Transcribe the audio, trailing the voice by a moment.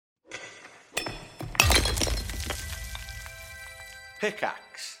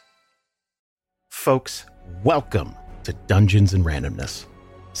Pickaxe. Folks, welcome to Dungeons and Randomness.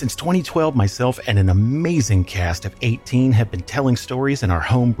 Since 2012, myself and an amazing cast of 18 have been telling stories in our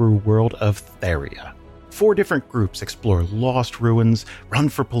homebrew world of Theria. 4 different groups explore lost ruins, run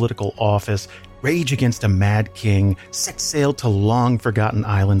for political office, rage against a mad king, set sail to long-forgotten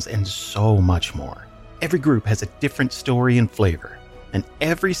islands, and so much more. Every group has a different story and flavor, and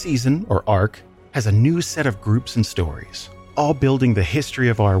every season, or arc, has a new set of groups and stories, all building the history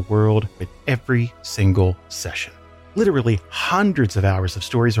of our world with every single session. Literally hundreds of hours of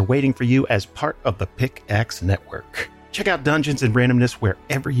stories are waiting for you as part of the Pickaxe Network. Check out Dungeons and Randomness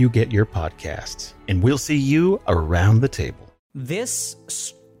wherever you get your podcasts, and we'll see you around the table.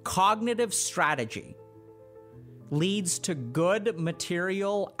 This cognitive strategy leads to good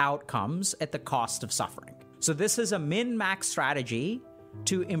material outcomes at the cost of suffering. So this is a min-max strategy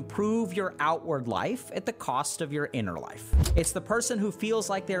to improve your outward life at the cost of your inner life. It's the person who feels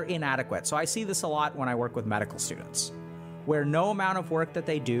like they're inadequate. So I see this a lot when I work with medical students, where no amount of work that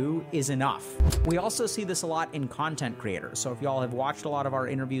they do is enough. We also see this a lot in content creators. So if y'all have watched a lot of our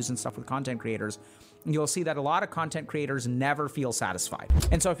interviews and stuff with content creators, you'll see that a lot of content creators never feel satisfied.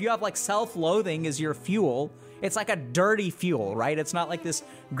 And so if you have like self-loathing as your fuel, it's like a dirty fuel, right? It's not like this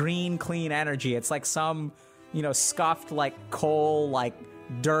green, clean energy. It's like some, scuffed like coal, like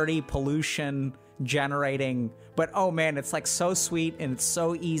dirty pollution generating, but oh man, it's like so sweet and it's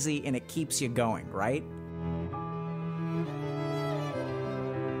so easy and it keeps you going, right?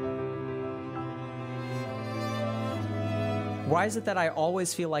 Why is it that I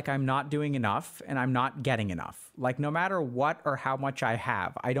always feel like I'm not doing enough and I'm not getting enough? Like no matter what or how much I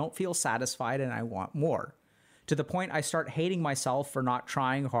have, I don't feel satisfied and I want more. To the point I start hating myself for not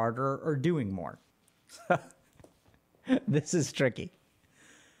trying harder or doing more. This is tricky.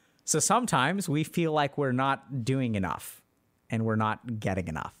 So sometimes we feel like we're not doing enough and we're not getting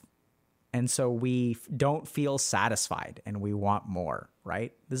enough. And so we don't feel satisfied and we want more,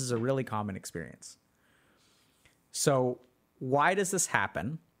 right? This is a really common experience. So why does this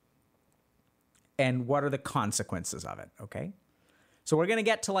happen? And what are the consequences of it, okay? So we're going to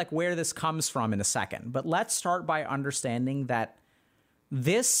get to like where this comes from in a second, but let's start by understanding that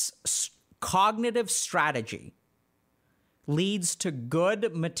this cognitive strategy leads to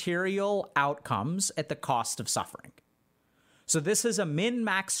good material outcomes at the cost of suffering. So this is a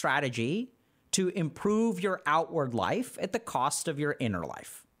min-max strategy to improve your outward life at the cost of your inner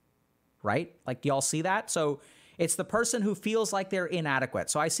life, right? Like y'all see that? So it's the person who feels like they're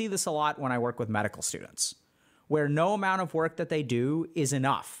inadequate. So I see this a lot when I work with medical students, where no amount of work that they do is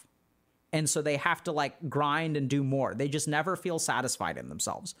enough. And so they have to like grind and do more. They just never feel satisfied in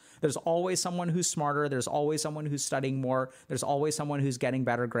themselves. There's always someone who's smarter. There's always someone who's studying more. There's always someone who's getting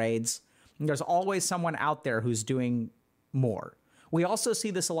better grades. And there's always someone out there who's doing more. We also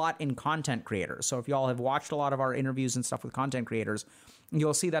see this a lot in content creators. So if y'all have watched a lot of our interviews and stuff with content creators,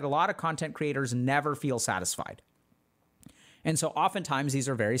 you'll see that a lot of content creators never feel satisfied. And so oftentimes these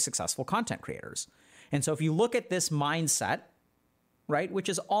are very successful content creators. And so if you look at this mindset, right, which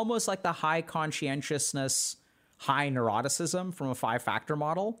is almost like the high conscientiousness, high neuroticism from a 5-factor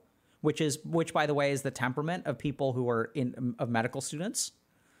model, which by the way is the temperament of people who are of medical students.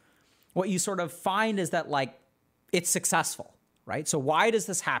 What you sort of find is that like it's successful, right? So why does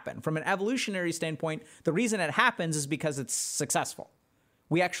this happen? From an evolutionary standpoint, the reason it happens is because it's successful.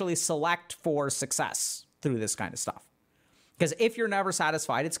 We actually select for success through this kind of stuff. Because if you're never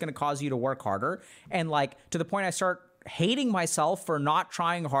satisfied, it's going to cause you to work harder. And like to the point I start hating myself for not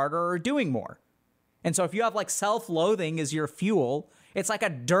trying harder or doing more. And so if you have like self-loathing as your fuel, it's like a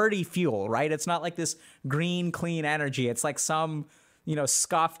dirty fuel, right? It's not like this green, clean energy. It's like some,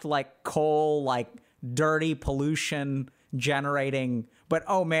 scuffed like coal, like dirty pollution generating, but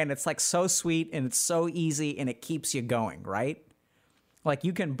oh man, it's like so sweet and it's so easy and it keeps you going, right? Like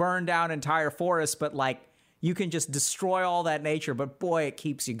you can burn down entire forests, but like you can just destroy all that nature, but boy, it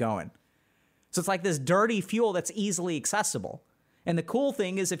keeps you going. So it's like this dirty fuel that's easily accessible. And the cool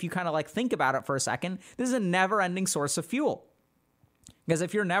thing is if you kind of like think about it for a second, this is a never-ending source of fuel. Because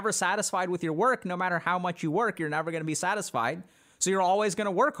if you're never satisfied with your work, no matter how much you work, you're never going to be satisfied. So you're always going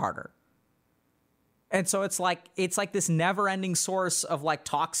to work harder. And so it's like this never-ending source of like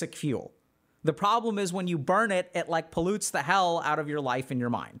toxic fuel. The problem is when you burn it, it like pollutes the hell out of your life and your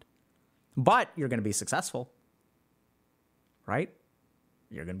mind. But you're going to be successful. Right?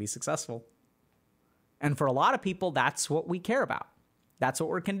 You're going to be successful. And for a lot of people, that's what we care about. That's what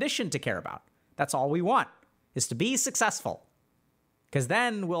we're conditioned to care about. That's all we want, is to be successful. Because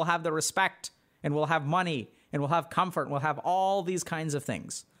then we'll have the respect, and we'll have money, and we'll have comfort, and we'll have all these kinds of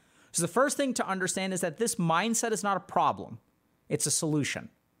things. So the first thing to understand is that this mindset is not a problem. It's a solution.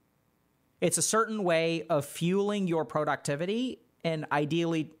 It's a certain way of fueling your productivity and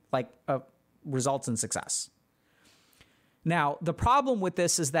ideally results in success. Now, the problem with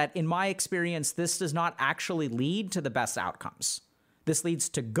this is that in my experience, this does not actually lead to the best outcomes. This leads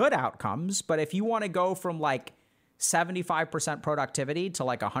to good outcomes, but if you want to go from 75% productivity to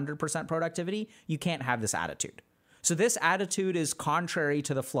 100% productivity, you can't have this attitude. So this attitude is contrary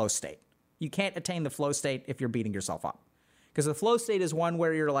to the flow state. You can't attain the flow state if you're beating yourself up. Because the flow state is one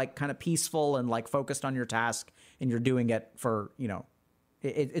where you're kind of peaceful and focused on your task and you're doing it for,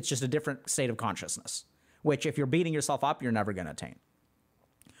 it's just a different state of consciousness, which if you're beating yourself up, you're never going to attain.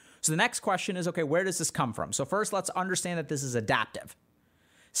 So the next question is, okay, where does this come from? So first, let's understand that this is adaptive.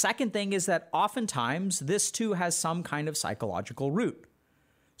 Second thing is that oftentimes this too has some kind of psychological root.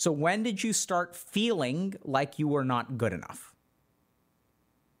 So when did you start feeling like you were not good enough?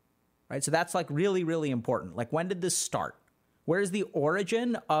 Right? So that's really, really important. When did this start? Where's the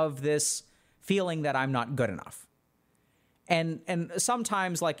origin of this feeling that I'm not good enough? And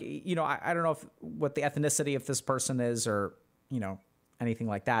sometimes I don't know what the ethnicity of this person is or, anything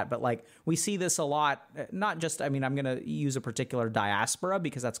like that. But we see this a lot, not just, I'm going to use a particular diaspora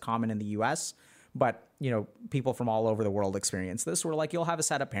because that's common in the US, but, people from all over the world experience this where you'll have a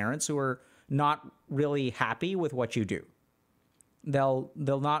set of parents who are not really happy with what you do. They'll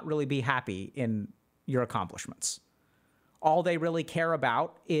not really be happy in your accomplishments. All they really care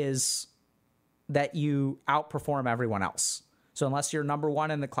about is that you outperform everyone else. So unless you're number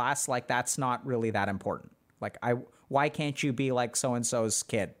one in the class, that's not really that important. Why can't you be like so-and-so's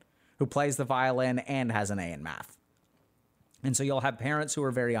kid who plays the violin and has an A in math? And so you'll have parents who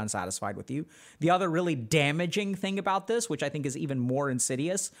are very unsatisfied with you. The other really damaging thing about this, which I think is even more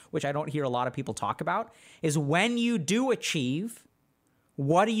insidious, which I don't hear a lot of people talk about, is when you do achieve,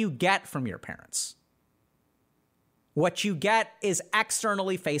 what do you get from your parents? What you get is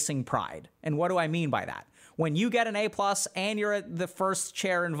externally facing pride. And what do I mean by that? When you get an A+ and you're at the first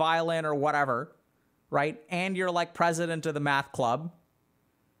chair in violin or whatever, right? And you're president of the math club,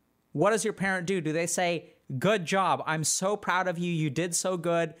 what does your parent do? Do they say, good job, I'm so proud of you, you did so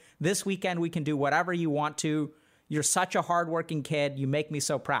good, this weekend we can do whatever you want to, you're such a hardworking kid, you make me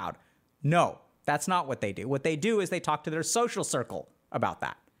so proud? No, that's not what they do. What they do is they talk to their social circle about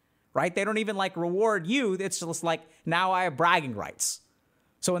that. Right? They don't even reward you. It's just now I have bragging rights.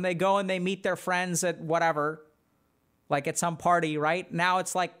 So when they go and they meet their friends at whatever, at some party, right? Now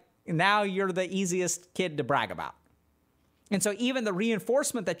it's now you're the easiest kid to brag about. And so even the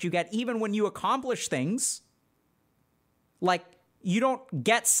reinforcement that you get, even when you accomplish things, you don't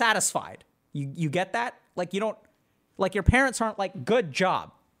get satisfied. You get that? You don't, your parents aren't good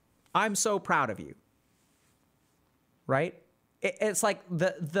job, I'm so proud of you. Right? It's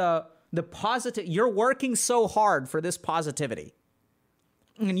the positive, you're working so hard for this positivity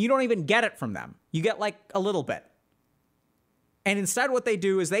and you don't even get it from them. You get a little bit. And instead what they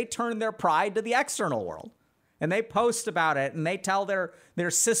do is they turn their pride to the external world and they post about it and they tell their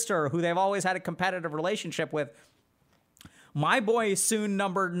sister who they've always had a competitive relationship with, my boy soon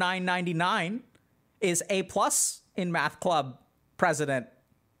number 999 is A+ in math club president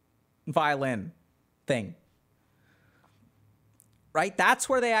violin thing. Right? That's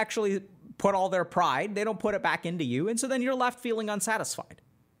where they actually put all their pride. They don't put it back into you. And so then you're left feeling unsatisfied.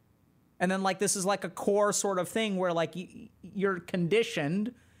 And then this is a core sort of thing where you're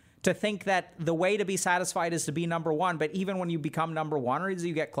conditioned to think that the way to be satisfied is to be number one. But even when you become number one or as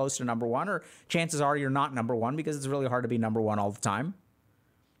you get close to number one, or chances are you're not number one because it's really hard to be number one all the time,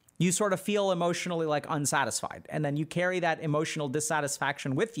 you sort of feel emotionally unsatisfied. And then you carry that emotional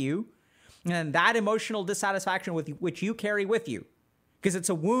dissatisfaction with you. And that emotional dissatisfaction with which you carry with you, because it's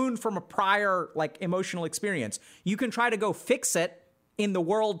a wound from a prior emotional experience. You can try to go fix it in the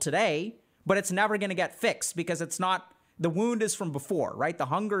world today, but it's never going to get fixed because it's not, the wound is from before, right? The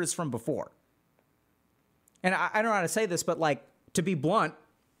hunger is from before. And I don't know how to say this, but to be blunt,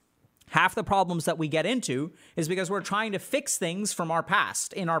 half the problems that we get into is because we're trying to fix things from our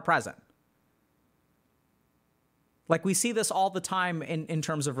past in our present. We see this all the time in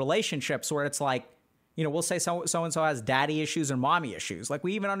terms of relationships where it's we'll say so-and-so has daddy issues or mommy issues.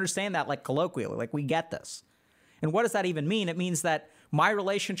 We even understand that colloquially, we get this. And what does that even mean? It means that my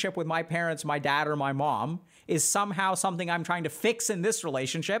relationship with my parents, my dad or my mom, is somehow something I'm trying to fix in this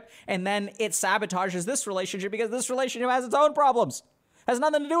relationship. And then it sabotages this relationship because this relationship has its own problems. It has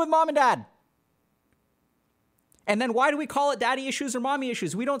nothing to do with mom and dad. And then why do we call it daddy issues or mommy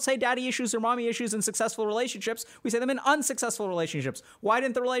issues? We don't say daddy issues or mommy issues in successful relationships. We say them in unsuccessful relationships. Why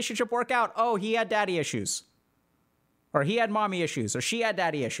didn't the relationship work out? Oh, he had daddy issues. Or he had mommy issues. Or she had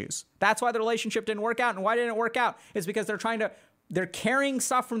daddy issues. That's why the relationship didn't work out. And why didn't it work out? It's because they're trying to they're carrying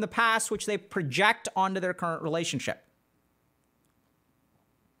stuff from the past, which they project onto their current relationship.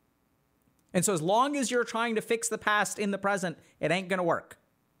 And so as long as you're trying to fix the past in the present, it ain't going to work.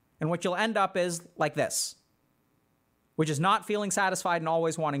 And what you'll end up is like this, which is not feeling satisfied and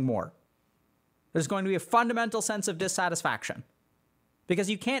always wanting more. There's going to be a fundamental sense of dissatisfaction because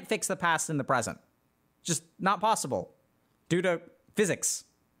you can't fix the past in the present. It's just not possible due to physics.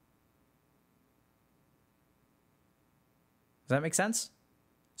 Does that make sense?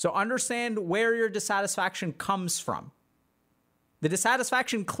 So understand where your dissatisfaction comes from. The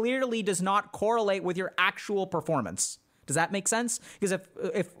dissatisfaction clearly does not correlate with your actual performance. Does that make sense? Because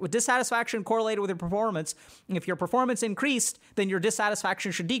if dissatisfaction correlated with your performance, if your performance increased, then your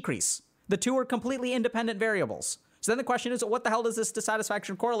dissatisfaction should decrease. The two are completely independent variables. So then the question is, what the hell does this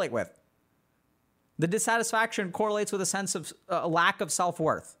dissatisfaction correlate with? The dissatisfaction correlates with a sense of a lack of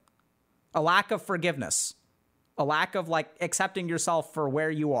self-worth, a lack of forgiveness, a lack of like accepting yourself for where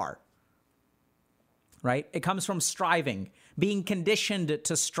you are, right? It comes from striving, being conditioned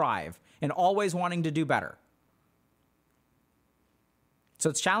to strive and always wanting to do better. So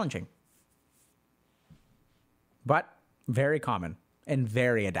it's challenging, but very common and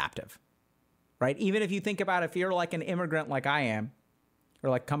very adaptive, right? Even if you think about if you're like an immigrant like I am, or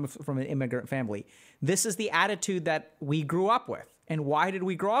like come from an immigrant family, this is the attitude that we grew up with. And why did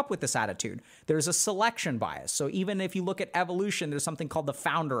we grow up with this attitude? There's a selection bias. So even if you look at evolution, there's something called the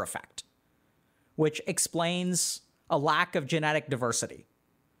founder effect, which explains a lack of genetic diversity.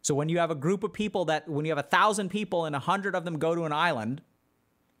 So when you have a group of people when you have 1,000 people and 100 of them go to an island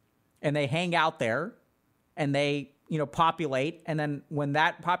and they hang out there and they, populate. And then when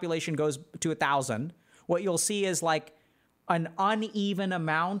that population goes to 1,000, what you'll see is like an uneven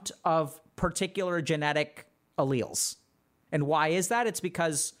amount of particular genetic alleles. And why is that? It's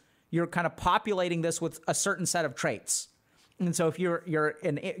because you're kind of populating this with a certain set of traits. And so if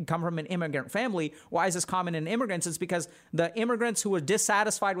come from an immigrant family, why is this common in immigrants? It's because the immigrants who were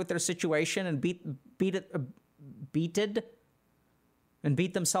dissatisfied with their situation and beat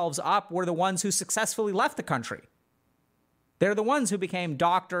themselves up were the ones who successfully left the country. They're the ones who became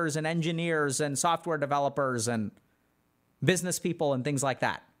doctors and engineers and software developers and business people and things like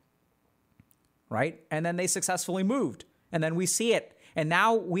that, right? And then they successfully moved. And then we see it. And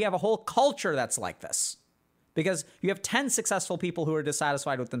now we have a whole culture that's like this. Because you have 10 successful people who are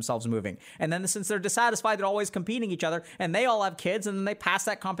dissatisfied with themselves moving. And then since they're dissatisfied, they're always competing each other. And they all have kids, and then they pass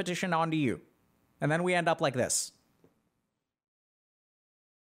that competition on to you. And then we end up like this.